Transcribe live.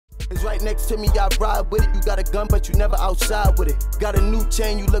It's right next to me, I ride with it. You got a gun, but you never outside with it. Got a new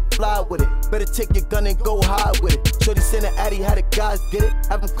chain, you look fly with it. Better take your gun and go high with it. Shorty sent an addy, how the guys get it.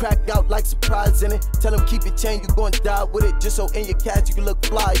 Have them cracked out like surprise in it. Tell them keep your chain, you gon' die with it. Just so in your cash you can look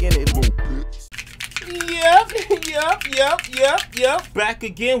fly in it, little bitch. Yep. Back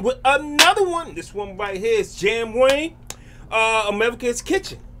again with another one. This one right here is JamWayne, America's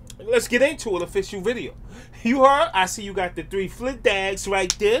Kitchen. Let's get into it. Official video. You heard? I see you got the 3 flit dags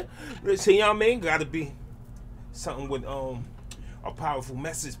right there. Let's see, y'all mean, gotta be something with a powerful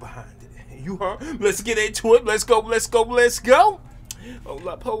message behind it. You heard? Let's get into it. Let's go. Hold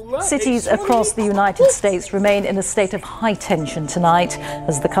up. Cities across the United States remain in a state of high tension tonight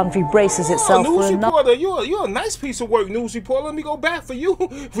as the country braces itself for news another. reporter, you're a nice piece of work, news reporter. Let me go back for you,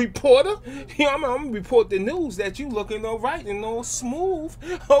 reporter. I'm gonna report the news that you looking all right and all smooth.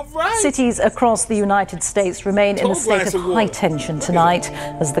 All right. Cities across the United States remain in a state of high tension tonight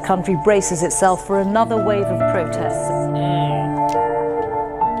as the country braces itself for another wave of protests.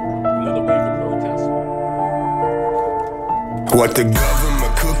 Another wave of protests. What the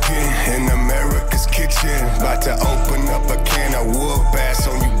government cooking in America's kitchen? About to open up a can of whoop ass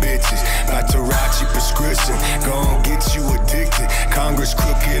on you bitches. About to write your prescription, gon' get you addicted. Congress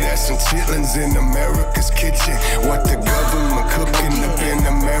crooked as some chitlins in America's kitchen. What the government cooking up in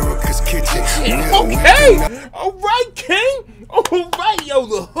America's kitchen? Okay, all right, King. All right, yo,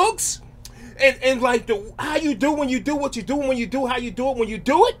 the hooks and like the how you do when you do what you do when you do how you do it when you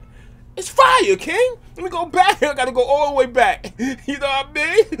do it. It's fire, King. Let me go back. I gotta go all the way back. You know what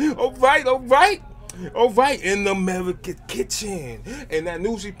I mean? All right. In the American kitchen. And that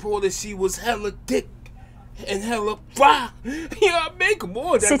news reporter, she was hella thick and hella fry. You know what I mean? Come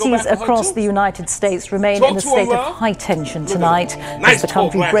on. Cities across the United States remain in a state of high tension tonight as the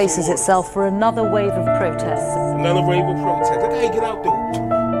country braces itself for another wave of protests. Another wave of protests. Look how he get out the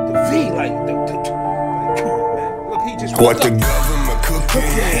V like come on, man. Look, he just what the government cooking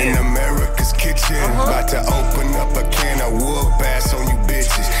in America's kitchen. About to open up a can of whoop ass on you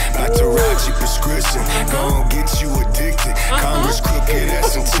bitches. About to write your prescription, gon' get you addicted. Congress crooked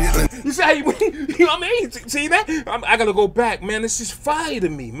as some chitlin. You see how you know what I mean? See that? I gotta go back, man. This is fire to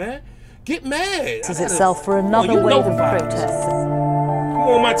me, man. Get mad. This is itself for another wave of protests. Come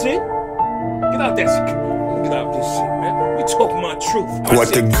on, my G. Get out that shit. Get out this shit, man. We talking my truth.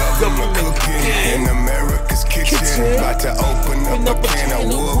 What the government cooking in America's kitchen. About to open up a can of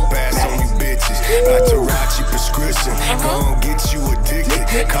whoop ass on you bitches. About to write your prescription, gon' get you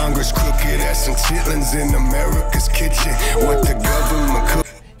addicted. Congress crooked as some chitlins in America's kitchen. What the government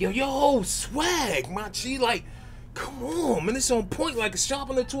cooking. Yo, your whole swag, my G, like, come on, man, it's on point like a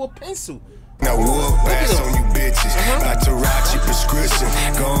sharpener to a pencil. Now whoop ass on you bitches. About to write your prescription,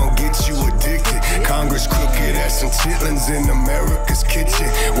 gon' get you addicted. Congress crooked as some chitlins in America's kitchen.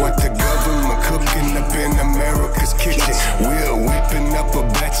 What the government cooking up in America's kitchen. We're whipping up a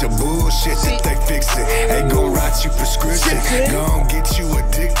batch of bullshit that they fixin'. They gon' write you prescription, gon' get you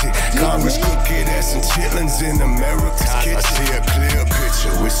addicted. Congress crooked as some chitlins in America's kitchen. I see a clear picture.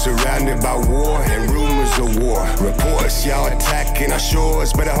 We're surrounded by war and rumors of war. Reports y'all attacking our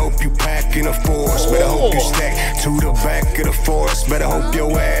shores. Better hope you packing a force. Better hope you stack to the back of the forest. Better hope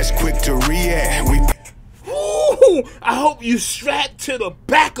your ass quick to react. I hope you strapped to the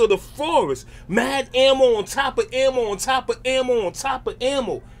back of the forest. Mad ammo on top of ammo on top of ammo on top of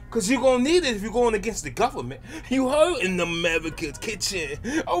ammo. Cause you're gonna need it if you're going against the government. You heard? In the America's kitchen.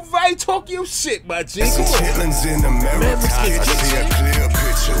 Alright, talk your shit, my G. Some chitlins in America's kitchen. I see a clear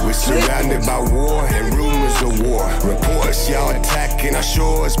picture. We're surrounded by war and rumors of war. Reports y'all attacking our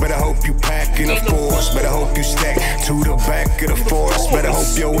shores. Better hope you packing a force. Better hope you stack to the back of the forest. Better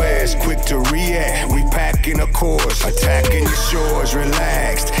hope your ass quick to react. We packing a course, attacking your shores,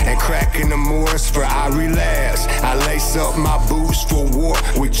 relaxed and cracking the Moors for our relapse. I lace up my boots for war.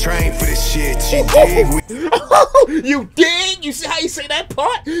 We train for this shit, you dig? You dig? You see how you say that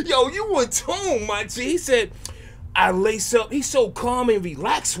part? Yo, you in tune, my G. He said, I lace up. He's so calm and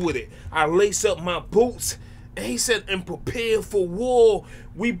relaxed with it. I lace up my boots. And he said, and prepare for war.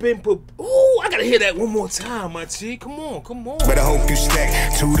 We've been ooh, I gotta hear that one more time, my G. Come on. Better hope you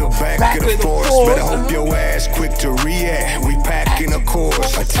stack to the back of the forest. Better hope your ass quick to react. We packing a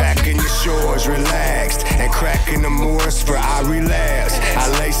course, attacking your shores, relaxed and cracking the Moors for our relapse. I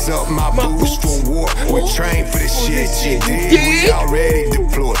lace up my boots for war. We train for this shit, you dig? We already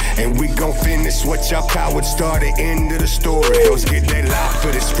deployed, and we gon' finish what y'all cowards started. End of the story. Those get they life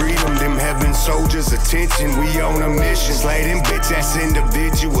for this freedom. Them heaven soldiers, attention. We on a mission. Slay them bitch ass individuals.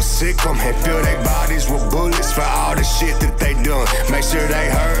 Sick them and fill their bodies with bullets for all the shit that they done. Make sure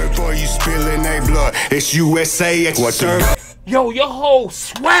they heard for you spilling their blood. It's USA at your service. Yo, your whole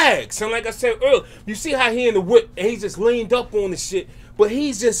swag. So like I said earlier, you see how he in the whip and he just leaned up on the shit, but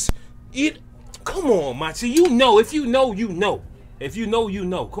he's just, come on, Machi. You know, if you know, you know. If you know, you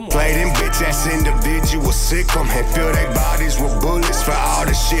know. Come on. Play them bitch ass individuals, sick them and fill their bodies with bullets for all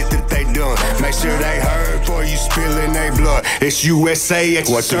the shit that they done. Make sure they heard before you spilling their blood. It's USA at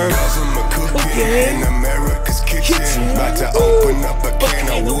what the government cooking in America's kitchen. About to open up a can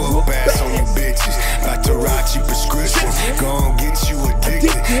of whoop ass on you bitches. About to write you prescriptions, gon' get you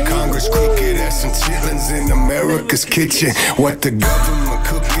addicted. Congress crooked as some chitlins in America's kitchen. What the government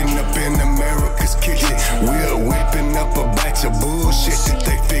cooking up in America's kitchen. We're whipping up a batch of bullshit that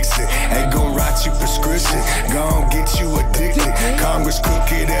they fixin'. Ain't gon' write you prescription, gon' get you addicted. Congress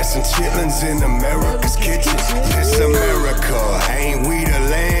crooked as some chitlins in America's kitchen. This America, ain't we the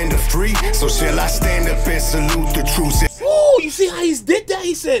land of free? So shall I stand up and salute the truth? Ooh, you see how he did that?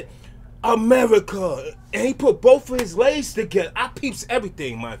 He said, America. And he put both of his legs together. I peeps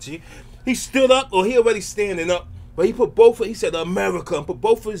everything, my G. He stood up, or he already standing up. But he put he said America, and put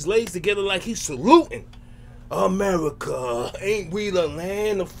both of his legs together like he's saluting. America, ain't we the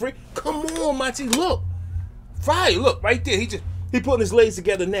land of free? Come on, Monty, look. Fire, look, right there. He putting his legs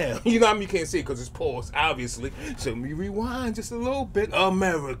together now. You know what I mean? You can't see it because it's paused, obviously. So let me rewind just a little bit.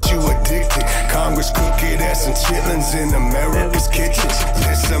 America. You addicted. Congress crooked as some chitlins in America's kitchen.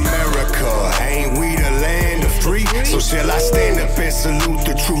 This America, ain't we the land of free? So shall I stand up and salute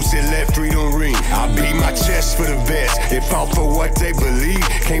the troops and let freedom ring? I beat my chest for the best. It fought for what they believe.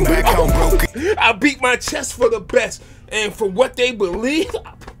 Came back home broken. I beat my chest for the best. And for what they believe.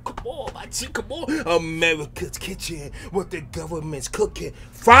 Come on, my G, come on. America's kitchen, what the government's cooking.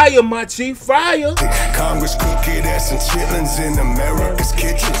 Fire, my G, fire. Congress crooked as some chitlins in America's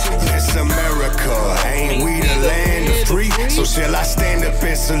kitchen. This America, ain't we the land of free? So shall I stand up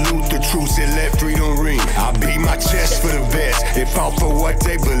and salute the troops and let freedom ring? I beat my chest for the best. It fought for what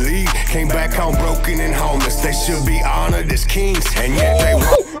they believe. Came back home broken and homeless. They should be honored as kings, and yet they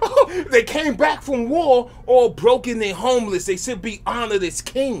won't. They came back from war all broken and homeless. They should be honored as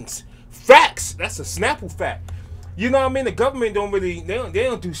kings. Facts. That's a Snapple fact. You know what I mean? The government don't really, they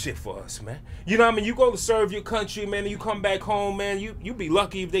don't do shit for us, man. You know what I mean? You go to serve your country, man, and you come back home, man, you be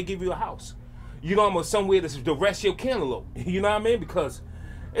lucky if they give you a house. You know what I mean? Somewhere to rest your cantaloupe. You know what I mean? Because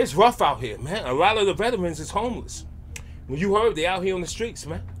it's rough out here, man. A lot of the veterans is homeless. When you heard they out here on the streets,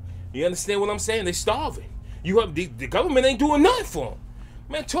 man. You understand what I'm saying? They starving. You heard the government ain't doing nothing for them.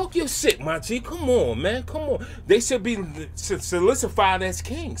 Man, talk your shit, my G. Come on, man. Come on. They should be solidified as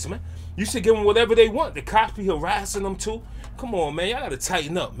kings, man. You should give them whatever they want. The cops be harassing them too. Come on, man. Y'all gotta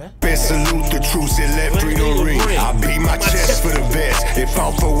tighten up, man. Salute the truth and let freedom ring. I beat my chest for the best. It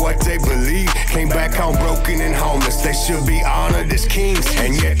fought for what they believe. Came back home broken and homeless. They should be honored as kings,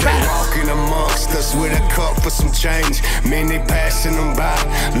 and yet they walking amongst us with a cup for some change. Many passing them by,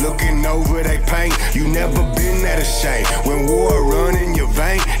 looking over they pain. You never been that ashamed when war run in your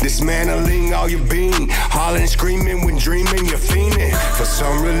vein, dismantling all your being, hollering, screaming when dreaming. You're fiending for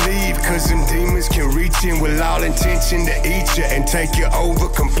some relief, cause them demons can reach in with all intention to eat you and take you over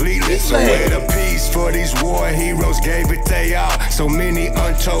completely. So where the peace for these war heroes gave it they all. So many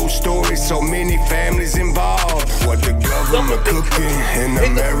untold stories, so many families involved. What the government cooking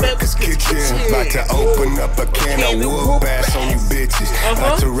in America's kitchen. About to open up a can of whoop ass on you bitches.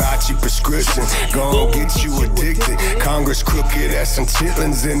 About to write you prescriptions, gon' get you addicted. Congress crooked as some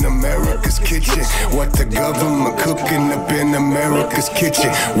chitlins in America's kitchen. What the government cooking up in America's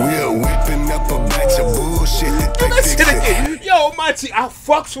kitchen. We're whipping up a batch of bullshit that they fixin'. Yo, Monty, I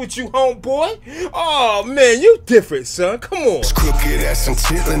fucks with you, homeboy. Oh, man, you different, son. Come on. It's crooked as some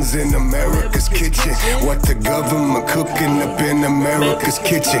chitlins in America's kitchen. What the government cooking up in America's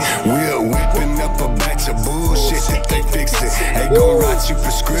kitchen. We're whipping up a batch of bullshit that they fixin'. Ain't gon' write you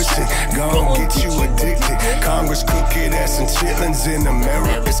prescription, gon' get you addicted. Congress crooked as some chitlins in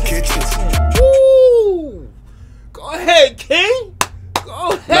America's kitchen. Woo! Go ahead, King.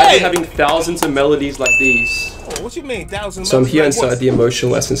 Go ahead. Imagine having thousands of melodies like these. Oh, what you mean, thousands? So I'm here inside the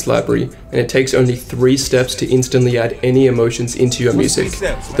Emotional Essence library, and it takes only 3 steps to instantly add any emotions into your music.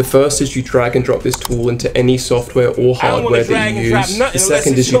 The first is you drag and drop this tool into any software or hardware that you use. The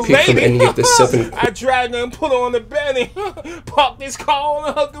second is you pick from any of the 7... I drag and put on the Benny, park this car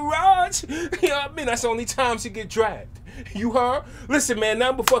on her garage. You know what I mean? That's the only time she get dragged. You heard? Listen, man,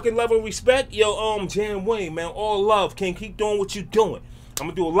 nothing but fucking love and respect. Yo, JamWayne, man, all love, King. Keep doing what you doing. I'm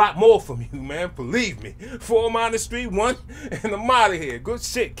gonna do a lot more from you, man. Believe me. 4 minus 3, 1, and I'm out of here. Good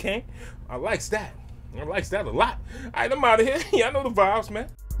shit, King. I likes that. I likes that a lot. Alright, I'm out of here. Y'all know the vibes, man.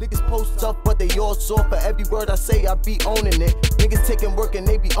 Niggas post tough, but they all soft. For every word I say, I be owning it. Niggas taking work and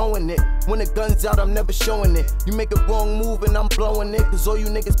they be owning it. When the gun's out, I'm never showing it. You make a wrong move and I'm blowing it. Cause all you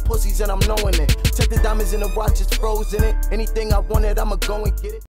niggas pussies and I'm knowing it. Check the diamonds in the watch, it's frozen it. Anything I wanted, I'ma go and get it.